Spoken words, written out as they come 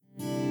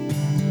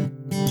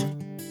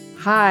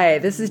Hi,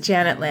 this is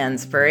Janet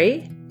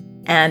Lansbury,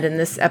 and in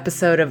this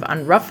episode of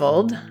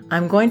Unruffled,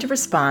 I'm going to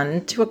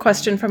respond to a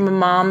question from a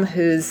mom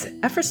whose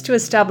efforts to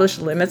establish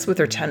limits with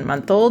her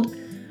 10-month-old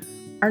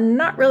are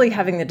not really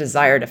having the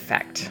desired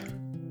effect,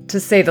 to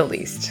say the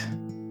least.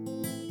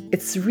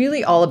 It's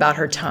really all about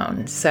her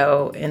tone,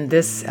 so in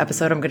this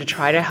episode, I'm going to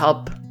try to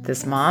help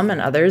this mom and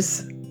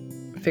others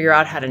figure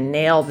out how to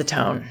nail the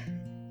tone.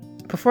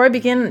 Before I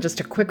begin, just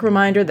a quick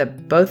reminder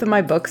that both of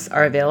my books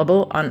are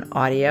available on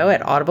audio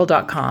at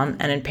audible.com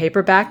and in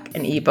paperback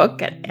and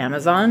ebook at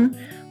Amazon,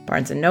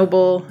 Barnes &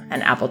 Noble,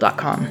 and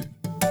apple.com.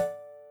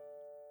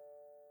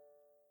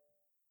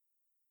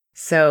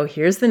 So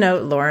here's the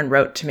note Lauren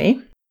wrote to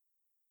me.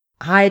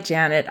 Hi,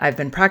 Janet. I've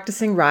been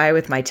practicing Rye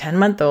with my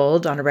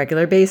 10-month-old on a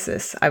regular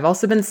basis. I've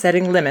also been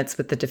setting limits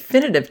with the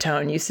definitive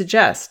tone you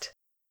suggest.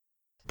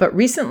 But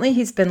recently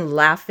he's been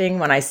laughing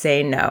when I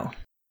say no.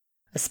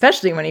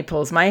 Especially when he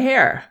pulls my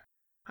hair.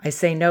 I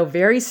say no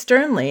very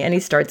sternly and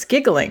he starts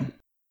giggling.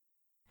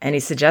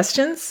 Any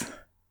suggestions?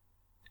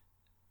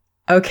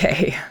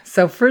 Okay,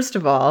 so first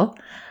of all,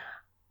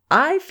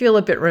 I feel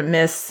a bit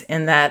remiss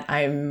in that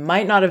I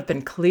might not have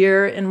been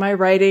clear in my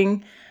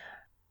writing.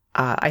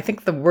 I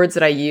think the words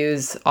that I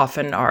use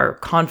often are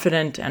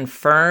confident and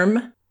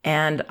firm,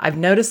 and I've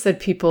noticed that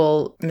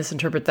people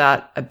misinterpret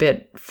that a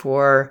bit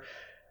for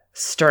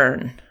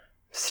stern.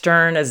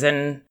 Stern as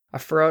in a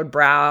furrowed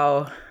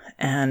brow,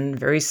 and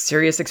very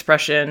serious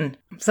expression,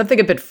 something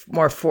a bit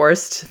more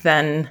forced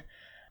than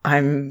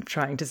I'm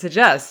trying to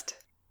suggest.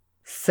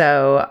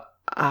 So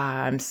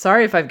I'm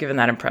sorry if I've given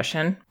that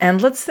impression.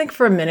 And let's think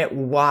for a minute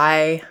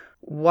why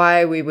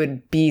we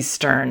would be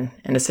stern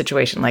in a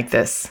situation like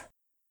this.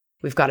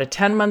 We've got a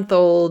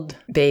 10-month-old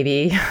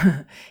baby.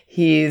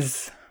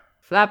 He's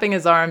flapping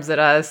his arms at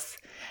us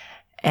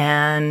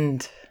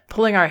and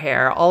pulling our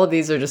hair. All of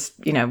these are just,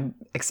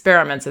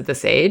 experiments at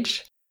this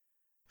age.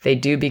 They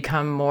do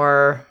become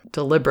more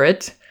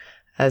deliberate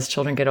as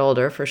children get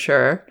older, for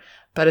sure.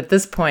 But at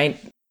this point,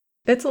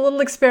 it's a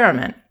little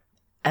experiment.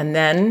 And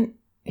then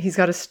he's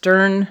got a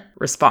stern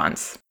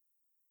response.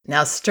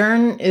 Now,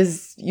 stern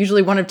is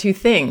usually one of two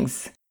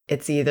things.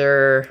 It's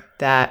either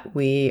that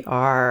we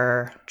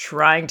are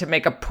trying to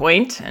make a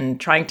point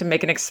and trying to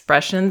make an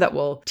expression that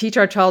will teach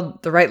our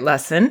child the right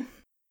lesson.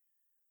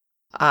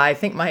 I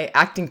think my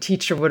acting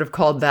teacher would have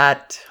called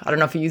that, I don't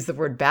know if he used the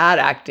word bad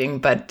acting,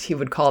 but he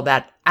would call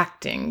that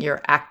acting.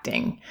 You're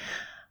acting.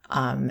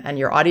 And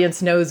your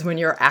audience knows when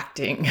you're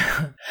acting.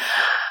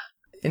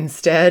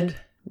 Instead,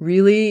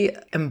 really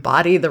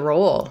embody the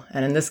role.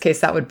 And in this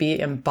case, that would be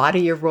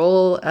embody your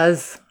role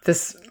as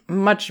this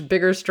much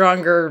bigger,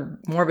 stronger,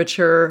 more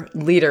mature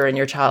leader in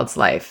your child's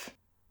life.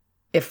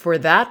 If we're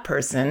that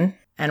person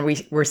and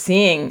we're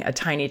seeing a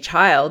tiny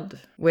child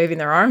waving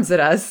their arms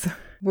at us,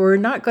 we're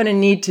not going to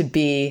need to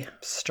be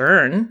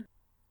stern.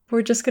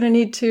 We're just going to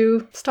need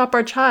to stop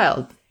our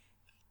child.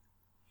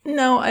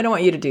 No, I don't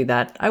want you to do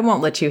that. I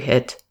won't let you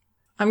hit.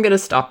 I'm going to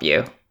stop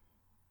you.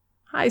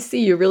 I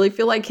see you really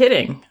feel like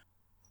hitting.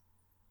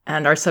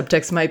 And our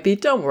subtext might be,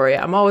 don't worry,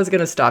 I'm always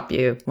going to stop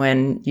you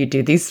when you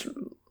do these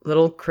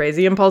little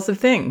crazy impulsive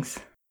things.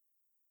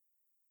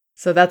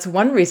 So that's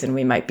one reason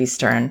we might be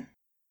stern.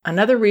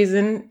 Another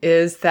reason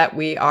is that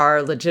we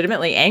are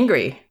legitimately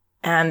angry.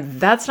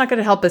 And that's not going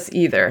to help us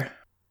either.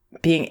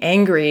 Being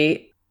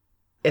angry,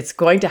 it's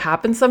going to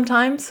happen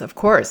sometimes, of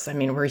course. I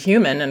mean, we're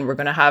human and we're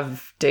going to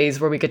have days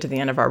where we get to the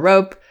end of our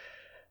rope.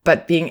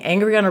 But being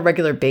angry on a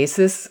regular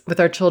basis with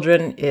our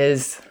children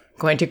is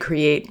going to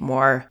create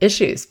more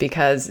issues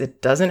because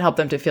it doesn't help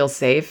them to feel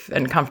safe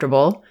and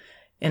comfortable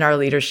in our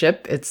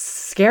leadership. It's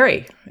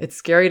scary. It's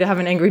scary to have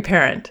an angry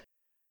parent.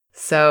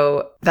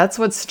 So that's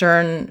what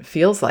stern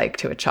feels like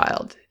to a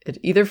child. It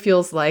either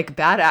feels like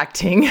bad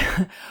acting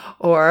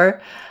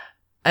or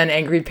an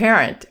angry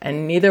parent.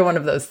 And neither one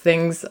of those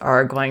things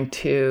are going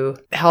to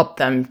help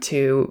them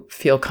to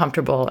feel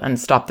comfortable and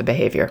stop the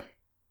behavior.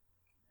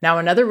 Now,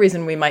 another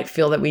reason we might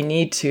feel that we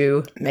need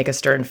to make a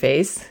stern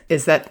face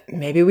is that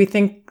maybe we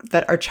think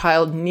that our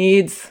child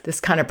needs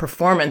this kind of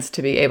performance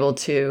to be able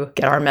to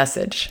get our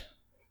message.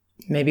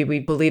 Maybe we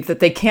believe that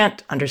they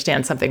can't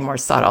understand something more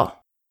subtle.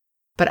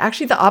 But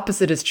actually, the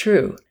opposite is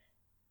true.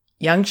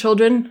 Young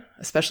children,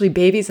 especially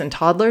babies and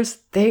toddlers,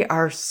 they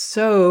are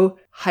so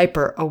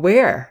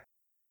hyper-aware.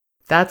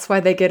 That's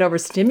why they get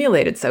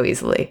overstimulated so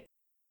easily.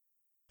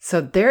 So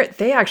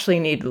they actually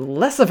need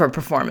less of a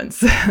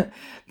performance.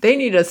 They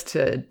need us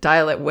to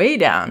dial it way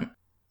down.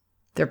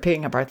 They're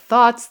picking up our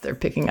thoughts. They're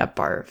picking up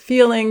our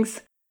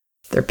feelings.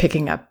 They're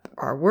picking up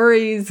our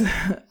worries.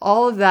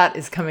 All of that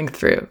is coming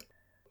through.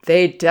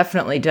 They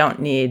definitely don't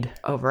need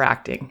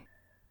overacting,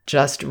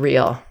 just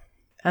real.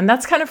 And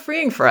that's kind of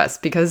freeing for us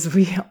because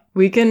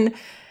we can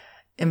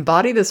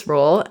embody this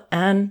role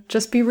and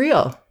just be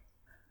real.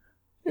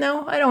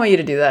 No, I don't want you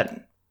to do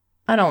that.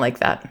 I don't like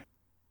that.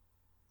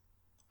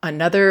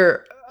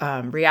 Another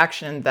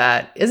reaction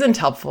that isn't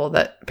helpful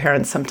that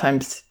parents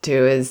sometimes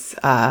do is,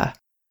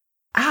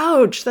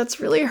 ouch, that's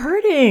really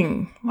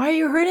hurting. Why are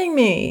you hurting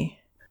me?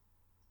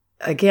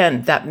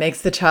 again, that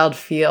makes the child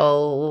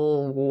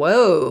feel,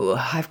 whoa,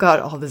 I've got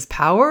all this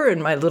power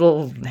in my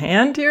little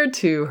hand here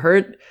to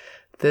hurt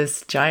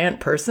this giant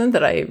person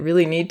that I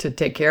really need to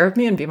take care of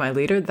me and be my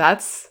leader.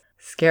 That's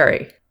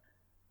scary.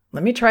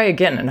 Let me try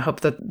again and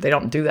hope that they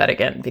don't do that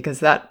again, because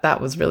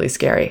that was really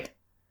scary.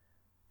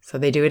 So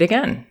they do it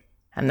again.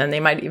 And then they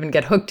might even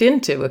get hooked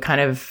into a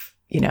kind of,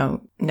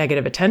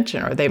 negative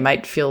attention, or they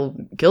might feel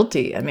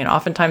guilty. I mean,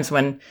 oftentimes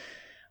when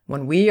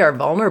we are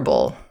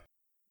vulnerable,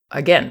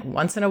 again,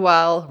 once in a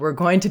while, we're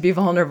going to be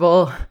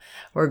vulnerable,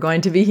 we're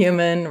going to be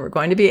human, we're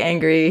going to be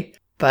angry.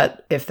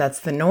 But if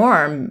that's the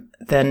norm,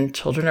 then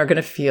children are going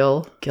to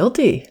feel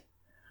guilty.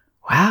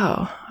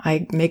 Wow,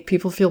 I make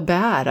people feel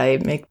bad.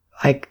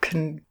 I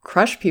can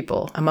crush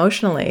people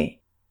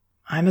emotionally.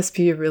 I must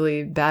be a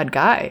really bad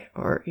guy,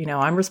 or,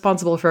 I'm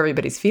responsible for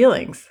everybody's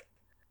feelings.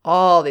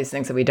 All these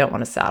things that we don't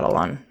want to saddle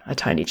on a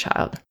tiny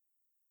child.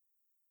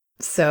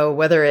 So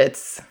whether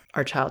it's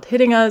our child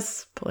hitting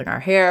us, pulling our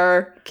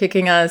hair,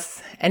 kicking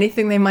us,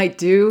 anything they might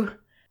do,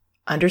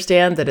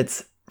 understand that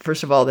it's,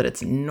 first of all, that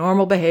it's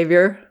normal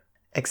behavior,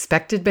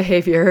 expected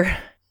behavior,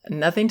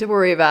 nothing to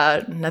worry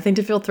about, nothing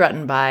to feel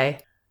threatened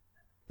by.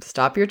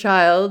 Stop your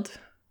child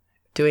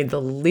doing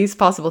the least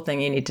possible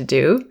thing you need to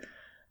do.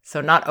 So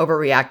not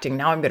overreacting.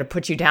 Now I'm going to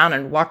put you down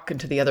and walk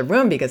into the other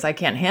room because I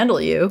can't handle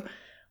you.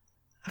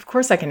 Of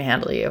course I can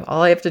handle you.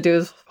 All I have to do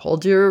is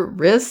hold your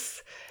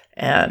wrists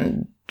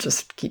and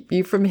just keep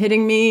you from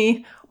hitting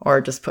me,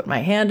 or just put my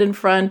hand in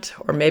front.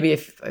 Or maybe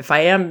if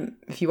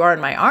you are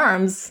in my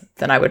arms,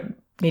 then I would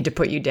need to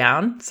put you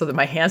down so that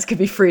my hands could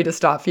be free to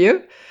stop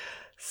you.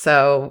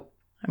 So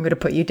I'm going to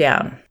put you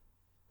down.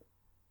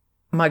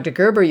 Magda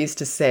Gerber used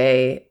to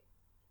say,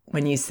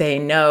 when you say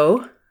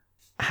no,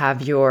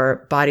 have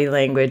your body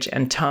language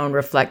and tone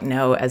reflect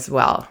no as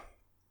well.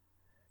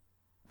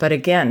 But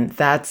again,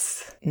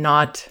 that's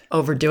not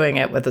overdoing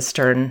it with a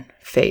stern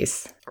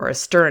face or a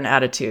stern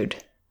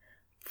attitude.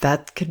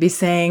 That could be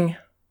saying,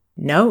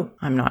 no,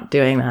 I'm not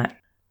doing that,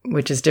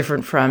 which is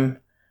different from,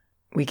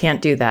 we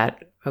can't do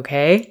that,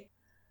 okay?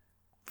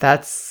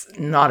 That's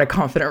not a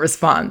confident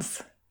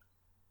response.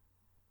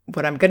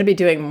 What I'm going to be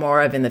doing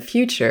more of in the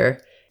future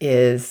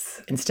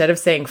is, instead of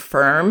saying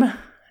firm,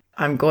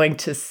 I'm going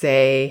to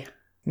say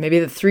maybe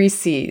the 3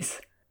 C's: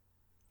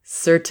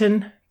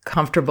 certain,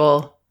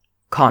 comfortable,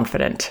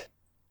 confident.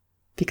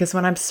 Because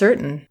when I'm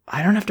certain,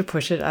 I don't have to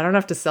push it. I don't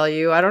have to sell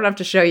you. I don't have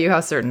to show you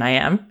how certain I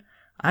am.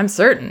 I'm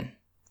certain.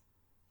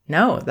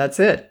 No, that's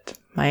it.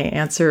 My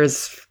answer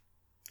is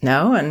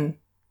no, and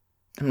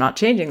I'm not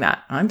changing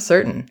that. I'm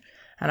certain.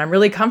 And I'm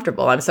really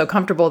comfortable. I'm so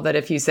comfortable that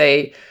if you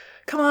say,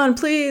 come on,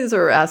 please,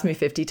 or ask me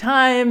 50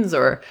 times,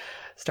 or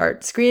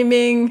start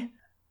screaming,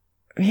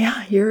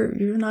 yeah, you're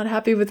not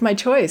happy with my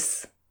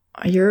choice.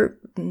 You're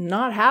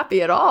not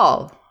happy at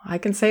all. I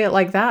can say it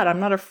like that. I'm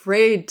not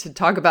afraid to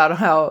talk about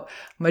how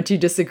much you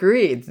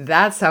disagree.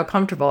 That's how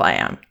comfortable I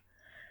am.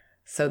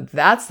 So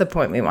that's the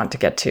point we want to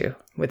get to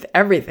with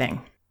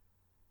everything.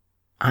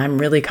 I'm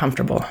really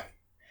comfortable.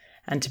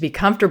 And to be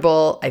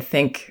comfortable, I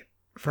think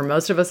for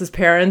most of us as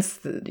parents,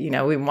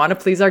 we want to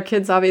please our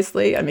kids,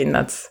 obviously. I mean,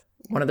 that's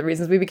one of the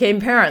reasons we became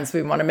parents.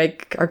 We want to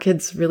make our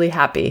kids really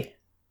happy.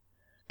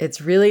 It's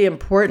really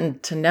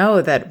important to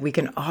know that we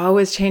can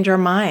always change our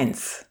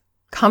minds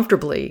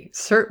comfortably,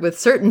 with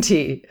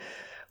certainty,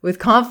 with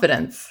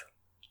confidence.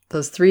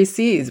 Those 3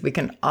 C's, we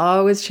can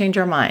always change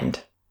our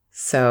mind.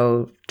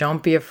 So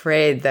don't be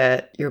afraid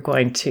that you're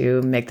going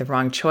to make the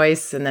wrong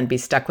choice and then be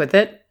stuck with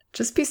it.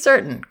 Just be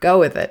certain. Go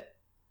with it.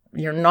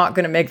 You're not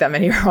going to make that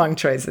many wrong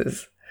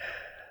choices.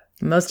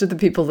 Most of the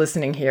people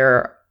listening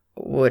here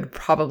would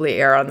probably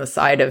err on the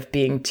side of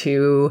being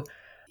too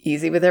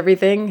easy with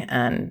everything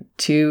and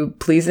too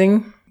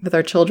pleasing with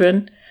our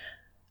children.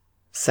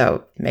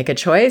 So make a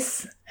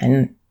choice,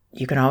 and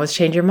you can always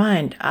change your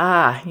mind.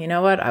 You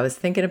know what? I was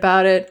thinking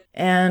about it,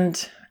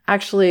 and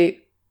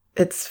actually,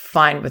 it's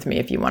fine with me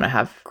if you want to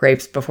have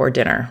grapes before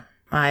dinner.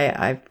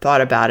 I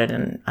thought about it,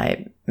 and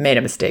I made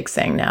a mistake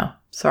saying no.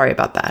 Sorry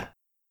about that.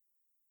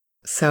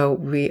 So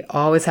we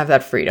always have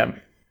that freedom.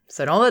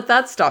 So don't let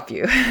that stop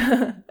you.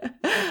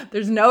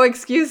 There's no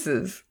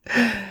excuses.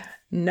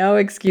 No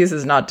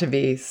excuses not to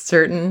be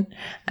certain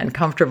and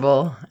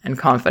comfortable and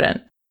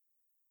confident.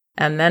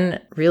 And then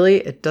really,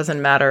 it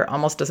doesn't matter,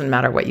 almost doesn't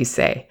matter what you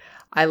say.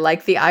 I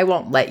like the I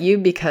won't let you,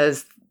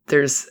 because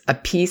there's a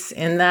piece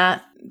in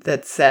that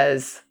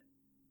says,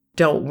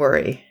 don't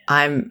worry.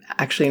 I'm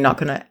actually not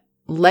going to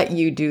let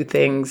you do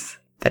things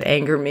that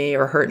anger me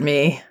or hurt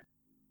me.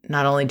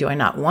 Not only do I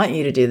not want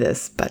you to do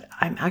this, but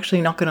I'm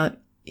actually not going to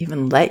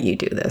even let you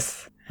do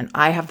this. And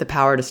I have the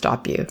power to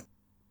stop you.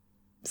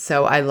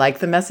 So I like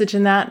the message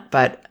in that,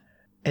 but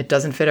it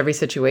doesn't fit every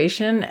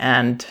situation.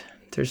 And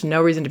there's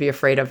no reason to be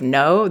afraid of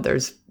no.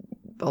 There's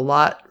a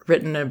lot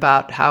written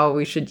about how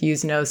we should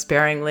use no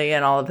sparingly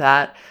and all of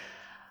that.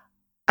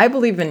 I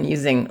believe in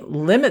using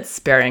limits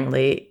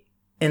sparingly,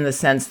 in the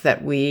sense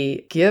that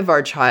we give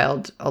our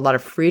child a lot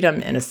of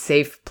freedom in a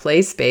safe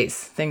play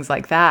space, things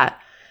like that,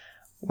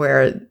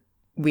 where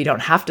we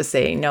don't have to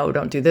say, no,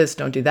 don't do this,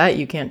 don't do that,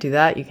 you can't do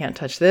that, you can't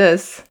touch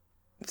this.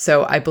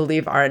 So I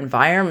believe our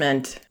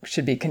environment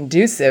should be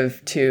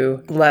conducive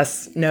to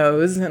less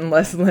no's and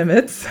less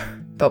limits,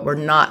 but we're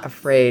not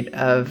afraid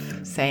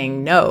of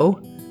saying no.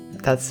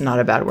 That's not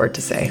a bad word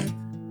to say.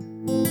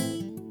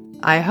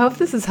 I hope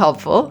this is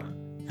helpful,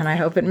 and I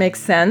hope it makes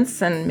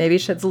sense and maybe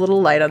sheds a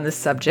little light on this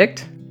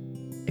subject.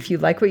 If you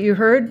like what you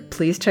heard,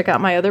 please check out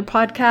my other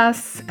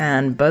podcasts,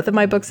 and both of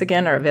my books,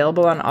 again, are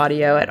available on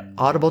audio at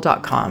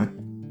audible.com.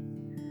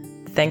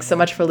 Thanks so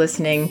much for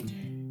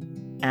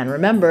listening, and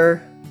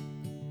remember,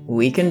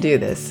 we can do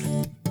this.